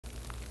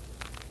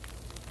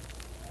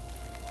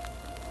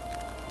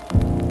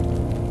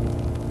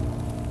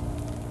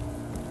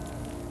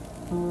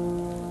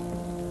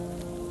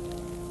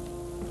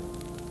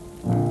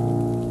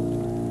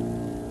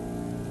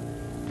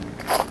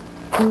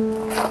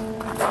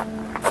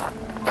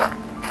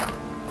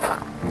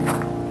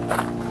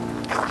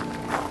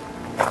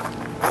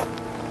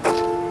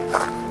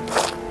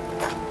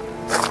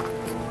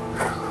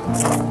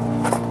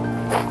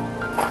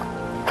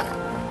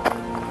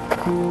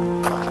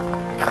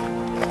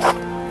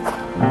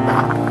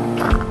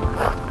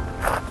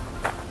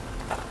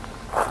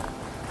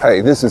Hey,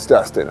 this is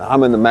Dustin.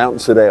 I'm in the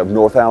mountains today of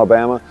North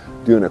Alabama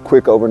doing a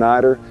quick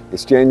overnighter.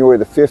 It's January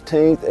the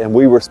 15th and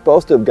we were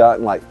supposed to have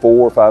gotten like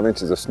 4 or 5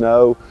 inches of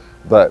snow,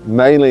 but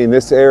mainly in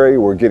this area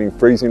we're getting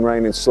freezing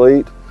rain and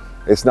sleet.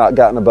 It's not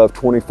gotten above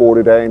 24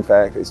 today. In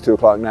fact, it's 2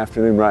 o'clock in the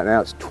afternoon right now.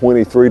 It's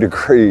 23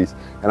 degrees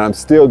and I'm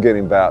still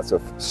getting bouts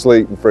of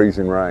sleet and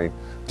freezing rain.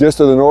 Just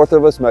to the north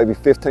of us, maybe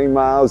 15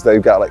 miles,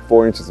 they've got like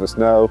 4 inches of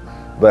snow.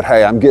 But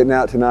hey, I'm getting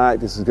out tonight.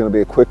 This is gonna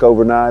be a quick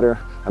overnighter.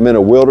 I'm in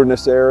a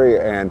wilderness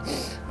area and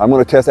I'm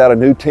going to test out a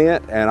new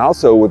tent, and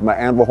also with my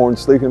anvil horn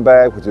sleeping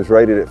bag, which is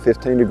rated at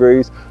 15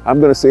 degrees, I'm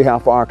going to see how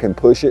far I can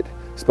push it.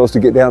 It's supposed to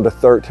get down to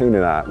 13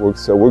 tonight,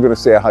 so we're going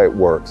to see how it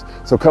works.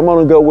 So come on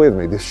and go with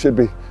me. This should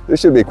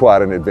be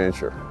quite an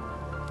adventure.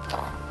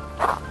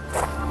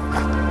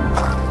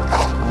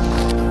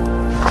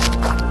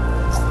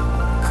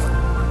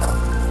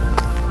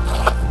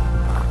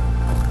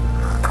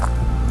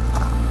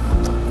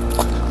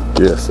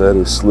 Yes, that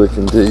is slick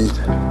indeed.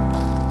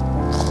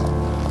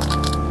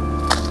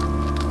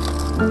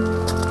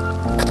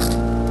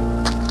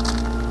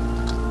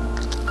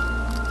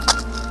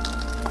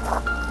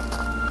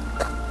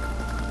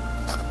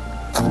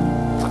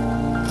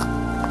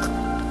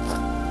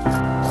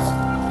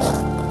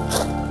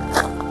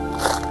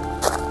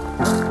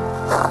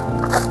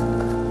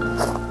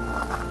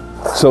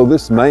 So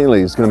this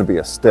mainly is going to be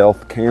a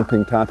stealth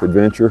camping type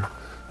adventure.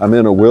 I'm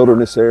in a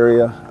wilderness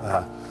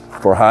area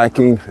for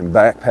hiking and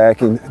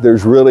backpacking.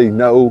 There's really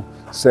no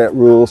set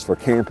rules for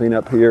camping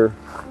up here,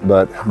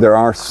 but there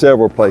are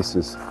several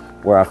places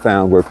where I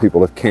found where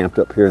people have camped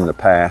up here in the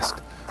past.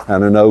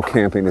 And I know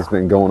camping has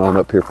been going on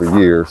up here for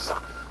years.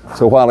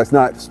 So while it's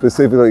not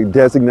specifically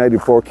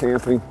designated for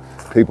camping,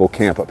 people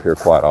camp up here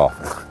quite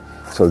often.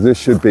 So this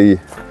should be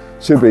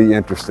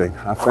interesting.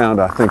 I found,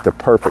 I think, the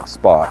perfect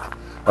spot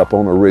up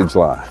on a ridge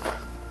line.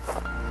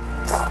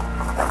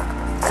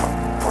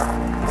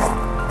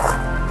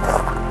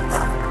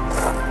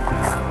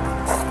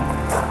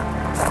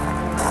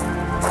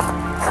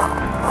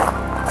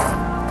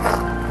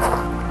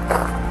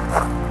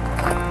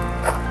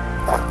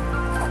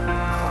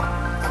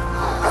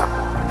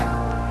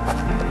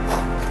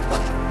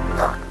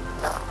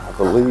 I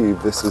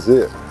believe this is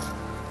it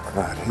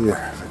right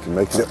here, if I can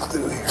make it up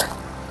through here.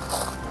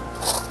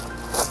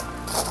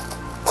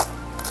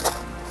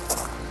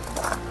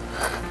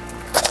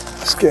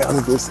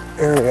 Scouted this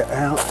area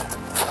out. I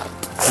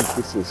think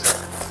this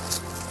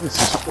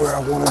is where I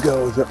want to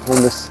go, is up on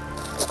this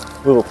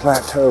little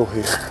plateau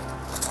here,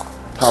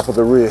 top of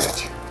the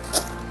ridge.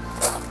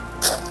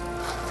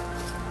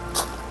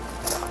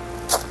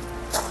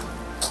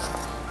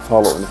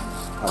 Following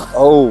an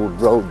old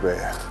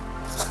roadbed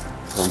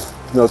from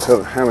no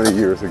telling how many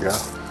years ago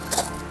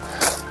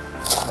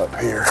up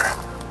here.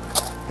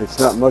 It's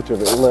not much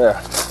of it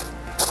left.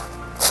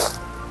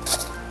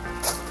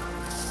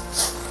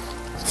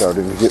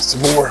 Starting to get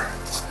some more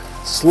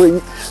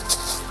sleet.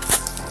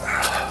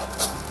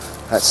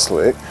 That's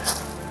slick.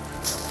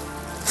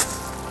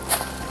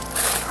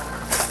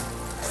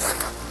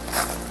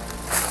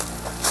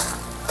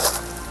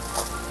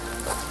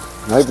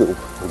 Maybe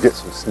we'll get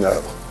some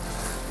snow.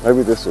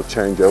 Maybe this will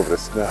change over to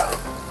snow.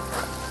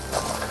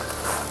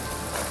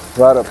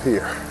 Right up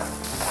here.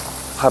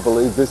 I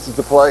believe this is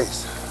the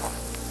place.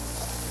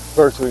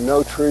 Virtually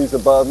no trees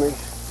above me,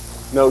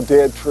 no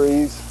dead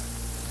trees.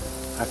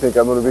 I think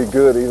I'm going to be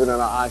good even in an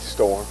ice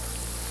storm.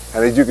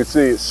 And as you can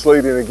see, it's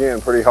sleeting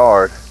again pretty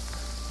hard,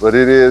 but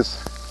it is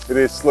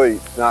sleet,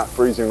 not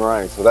freezing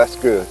rain, so that's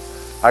good.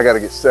 I got to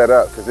get set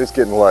up because it's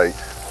getting late.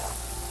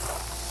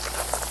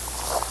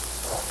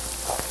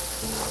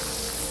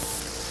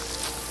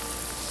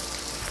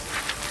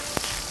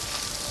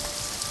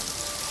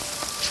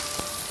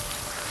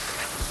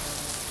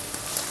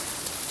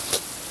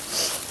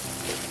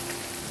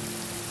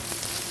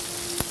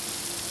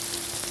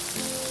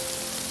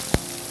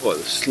 Boy,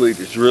 the sleet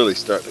is really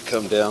starting to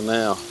come down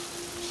now.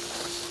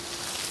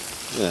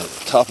 Yeah,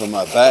 the top of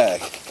my bag,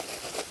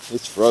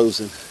 it's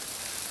frozen.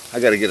 I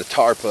got to get a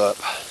tarp up.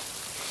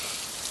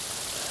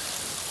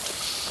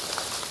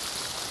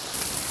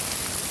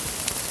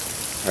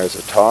 There's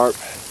a tarp,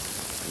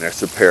 and there's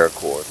some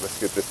paracord. Let's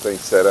get this thing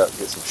set up and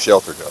get some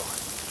shelter going.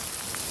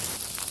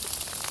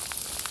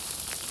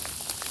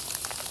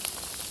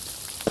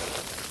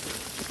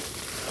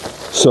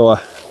 So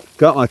I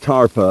got my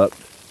tarp up,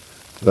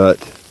 but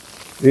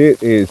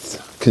it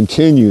is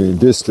continuing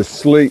just to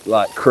sleet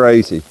like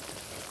crazy.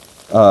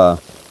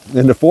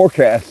 In the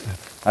forecast,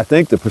 I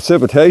think the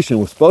precipitation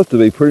was supposed to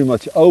be pretty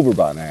much over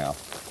by now,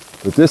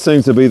 but this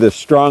seems to be the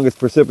strongest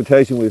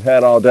precipitation we've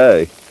had all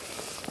day.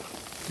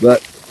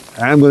 But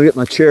I'm going to get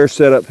my chair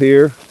set up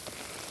here.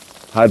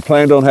 I'd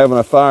planned on having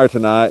a fire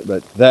tonight,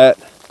 but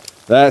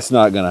that's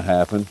not going to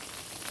happen.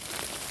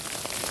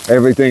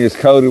 Everything is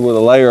coated with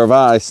a layer of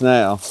ice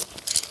now.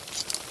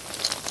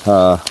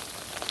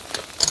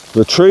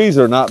 The trees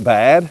are not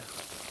bad.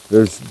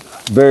 There's a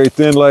very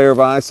thin layer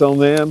of ice on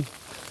them.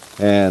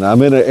 And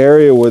I'm in an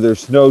area where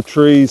there's no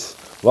trees,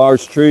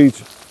 large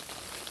trees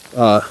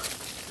right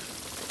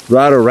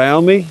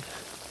around me.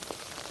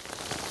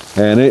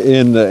 And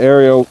in the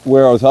area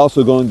where I was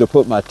also going to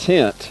put my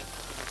tent.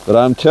 But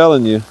I'm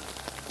telling you,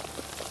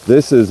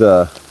 this is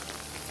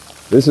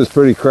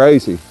pretty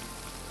crazy.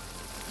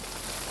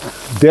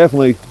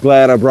 Definitely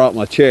glad I brought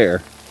my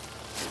chair.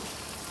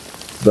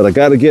 But I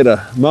got to get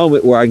a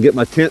moment where I can get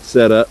my tent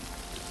set up.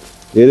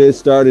 It is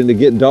starting to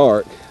get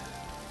dark.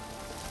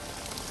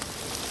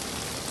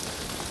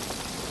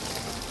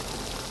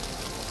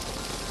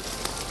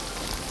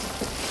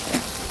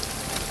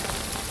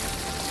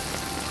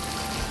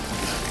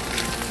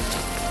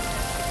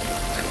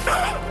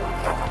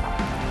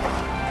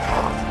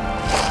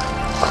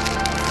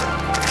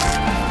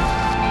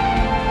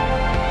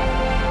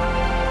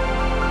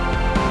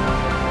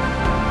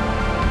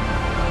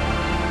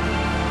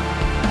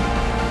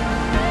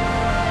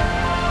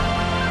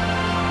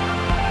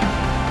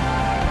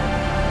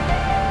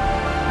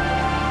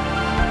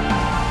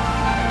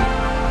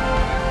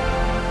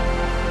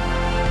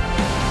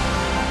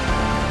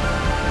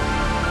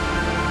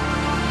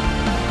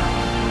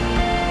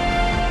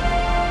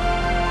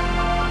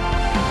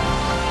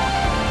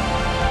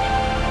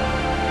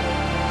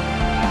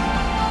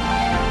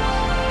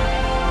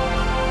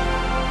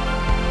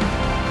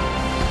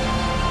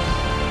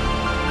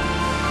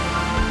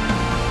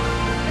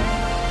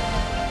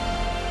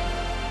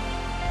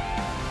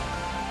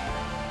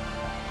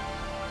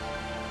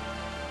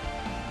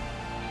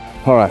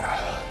 All right,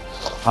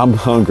 I'm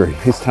hungry.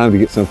 It's time to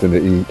get something to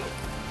eat.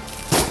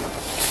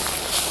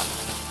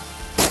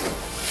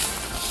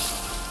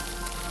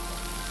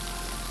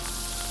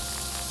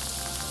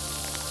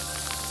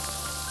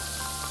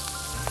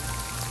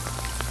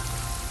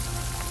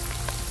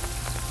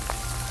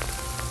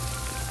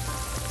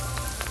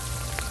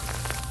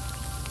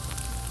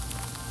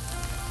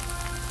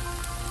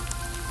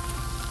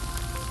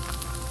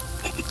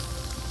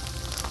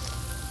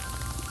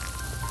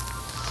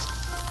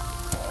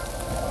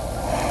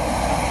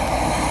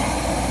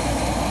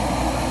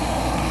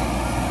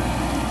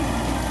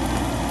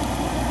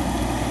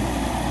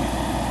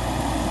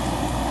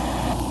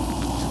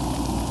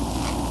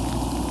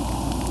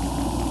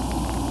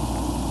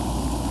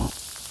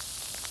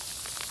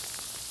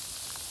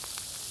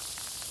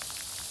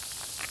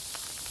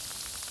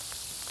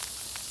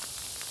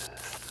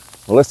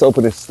 Well, let's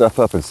open this stuff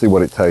up and see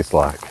what it tastes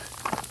like.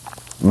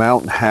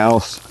 Mountain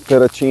House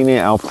fettuccine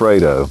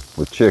alfredo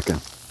with chicken.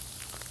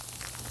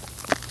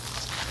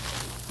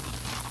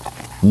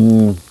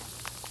 You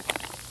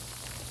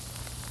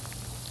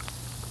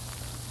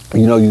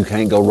know, you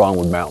can't go wrong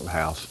with Mountain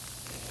House.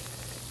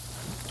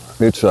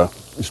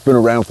 It's been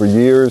around for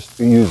years.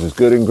 It uses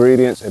good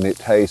ingredients and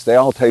they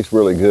all taste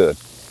really good.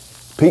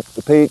 Peak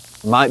to Peak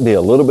might be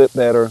a little bit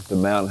better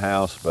than Mountain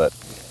House, but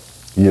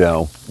you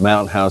know,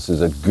 Mountain House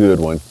is a good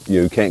one.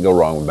 You can't go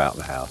wrong with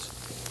Mountain House.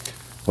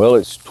 Well,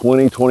 it's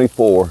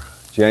 2024,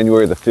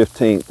 January the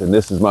 15th, and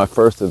this is my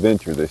first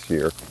adventure this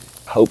year.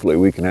 Hopefully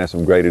we can have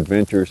some great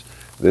adventures.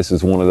 This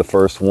is one of the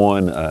first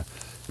one,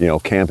 you know,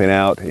 camping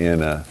out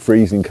in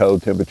freezing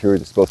cold temperatures.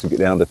 It's supposed to get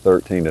down to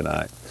 13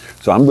 tonight.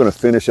 So I'm gonna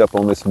finish up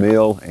on this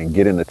meal and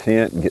get in the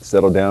tent and get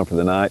settled down for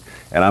the night.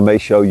 And I may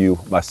show you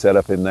my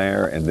setup in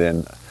there, and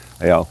then,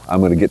 you know,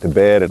 I'm gonna get to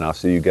bed and I'll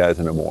see you guys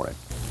in the morning.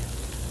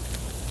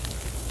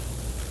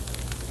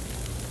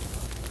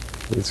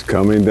 It's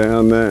coming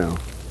down now,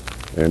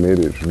 and it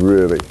is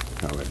really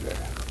coming down.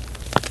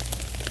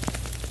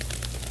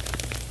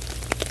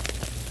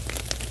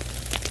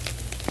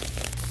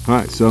 All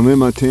right, so I'm in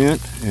my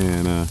tent,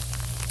 and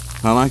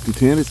I like the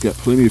tent. It's got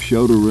plenty of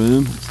shoulder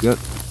room. It's got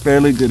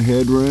fairly good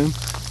headroom.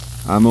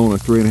 I'm on a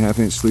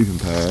 3.5-inch sleeping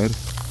pad,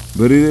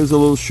 but it is a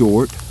little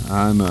short.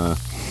 I'm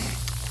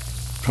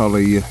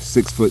probably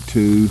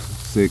 6'2",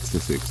 6 to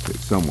 6'2",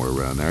 somewhere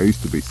around there. I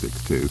used to be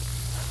 6'2".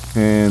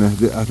 And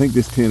I think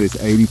this tent is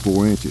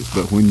 84 inches,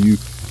 but when you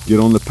get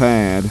on the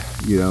pad,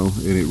 you know,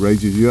 and it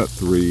raises you up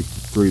 3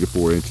 to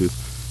 4 inches,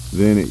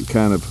 then it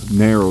kind of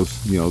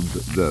narrows, you know,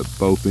 the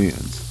both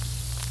ends.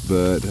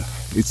 But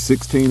it's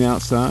 16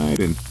 outside,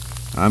 and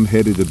I'm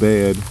headed to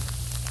bed.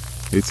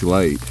 It's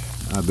late.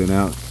 I've been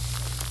out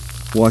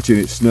watching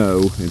it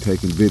snow and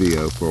taking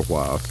video for a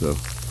while, so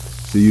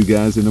see you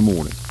guys in the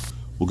morning.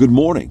 Well, good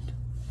morning.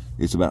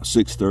 It's about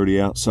 6:30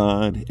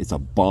 outside. It's a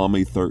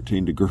balmy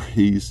 13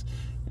 degrees.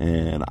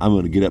 And I'm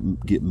going to get up and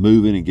get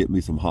moving and get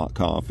me some hot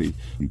coffee.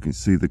 You can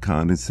see the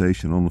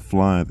condensation on the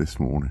fly this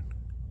morning.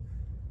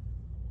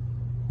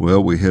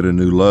 Well, we hit a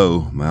new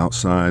low. My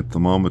outside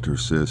thermometer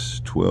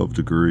says 12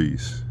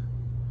 degrees.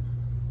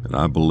 And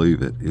I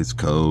believe it. It's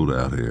cold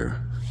out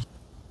here.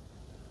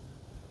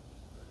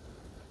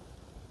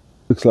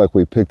 Looks like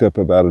we picked up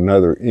about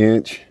another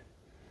inch,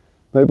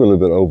 maybe a little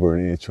bit over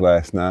an inch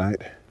last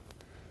night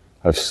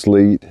of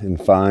sleet and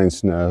fine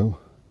snow.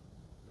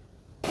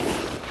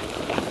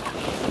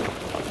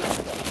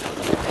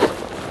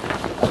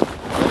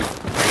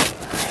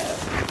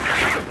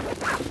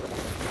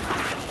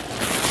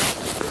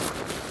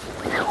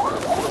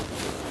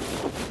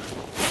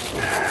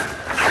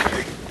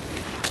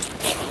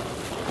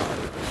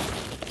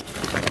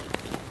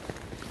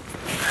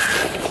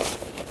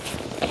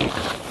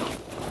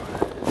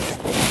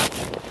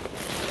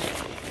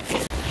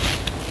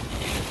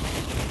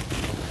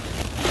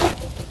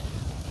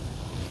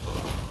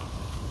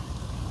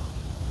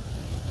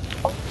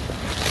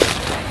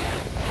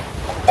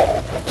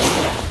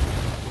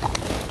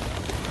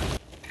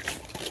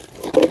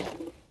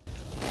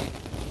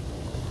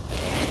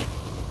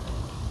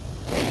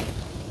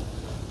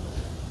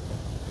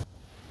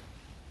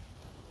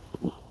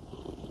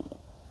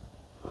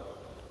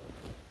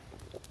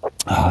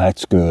 Ah,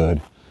 that's good.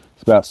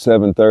 It's about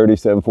 7:30,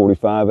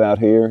 7:45 out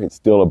here. It's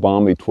still a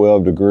balmy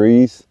 12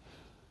 degrees.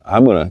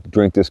 I'm gonna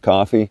drink this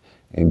coffee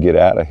and get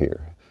out of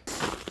here.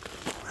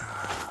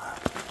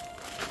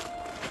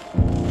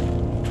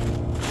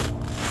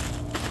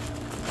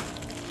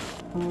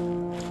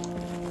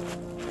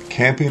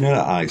 Camping in an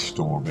ice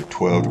storm at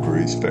 12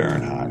 degrees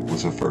Fahrenheit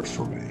was a first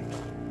for me,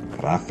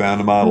 but I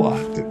found in my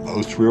life that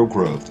most real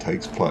growth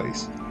takes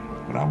place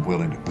when I'm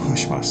willing to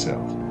push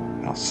myself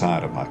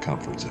outside of my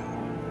comfort zone.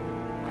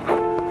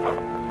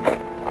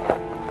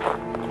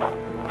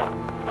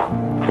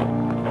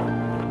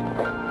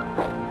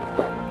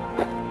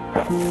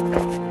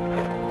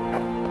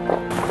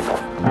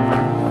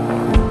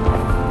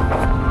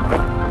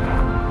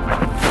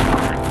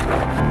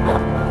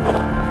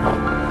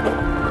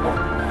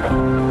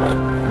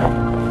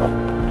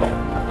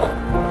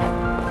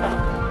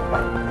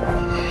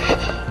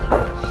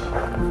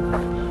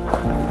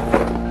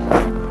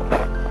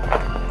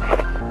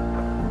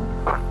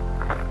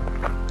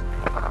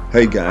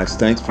 Hey guys,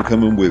 thanks for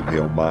coming with me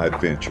on my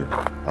adventure.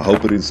 I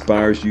hope it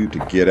inspires you to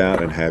get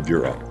out and have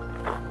your own.